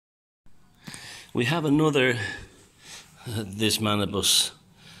We have another, this Manibus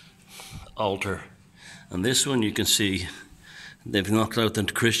altar. And this one you can see,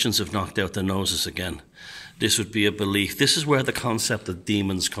 the Christians have knocked out their noses again. This would be a belief. This is where the concept of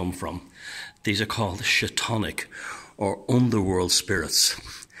demons come from. These are called Shaitanic or underworld spirits.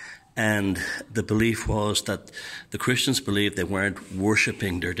 And the belief was that the Christians believed they weren't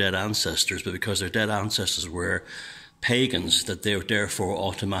worshipping their dead ancestors, but because their dead ancestors were pagans, that they were therefore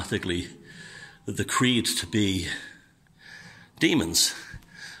automatically decreed to be demons.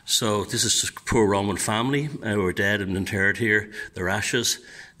 So this is just a poor Roman family who were dead and interred here, their ashes,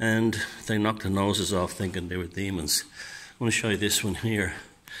 and they knocked their noses off thinking they were demons. I want to show you this one here.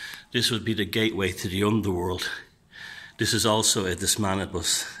 This would be the gateway to the underworld. This is also this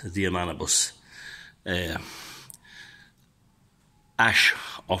Manibus, the Manibus ash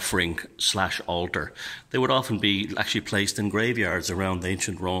offering / altar. They would often be actually placed in graveyards around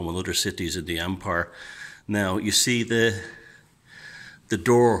ancient Rome and other cities in the empire. Now you see the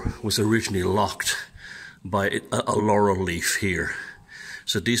door was originally locked by a laurel leaf here.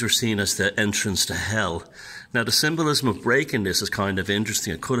 So these were seen as the entrance to hell. Now the symbolism of breaking this is kind of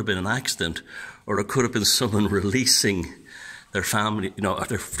interesting. It could have been an accident, or it could have been someone releasing their family,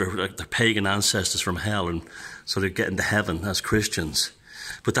 their pagan ancestors from hell, and so they're getting to heaven as Christians.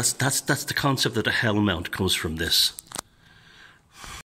 But that's the concept of the hell mount comes from this.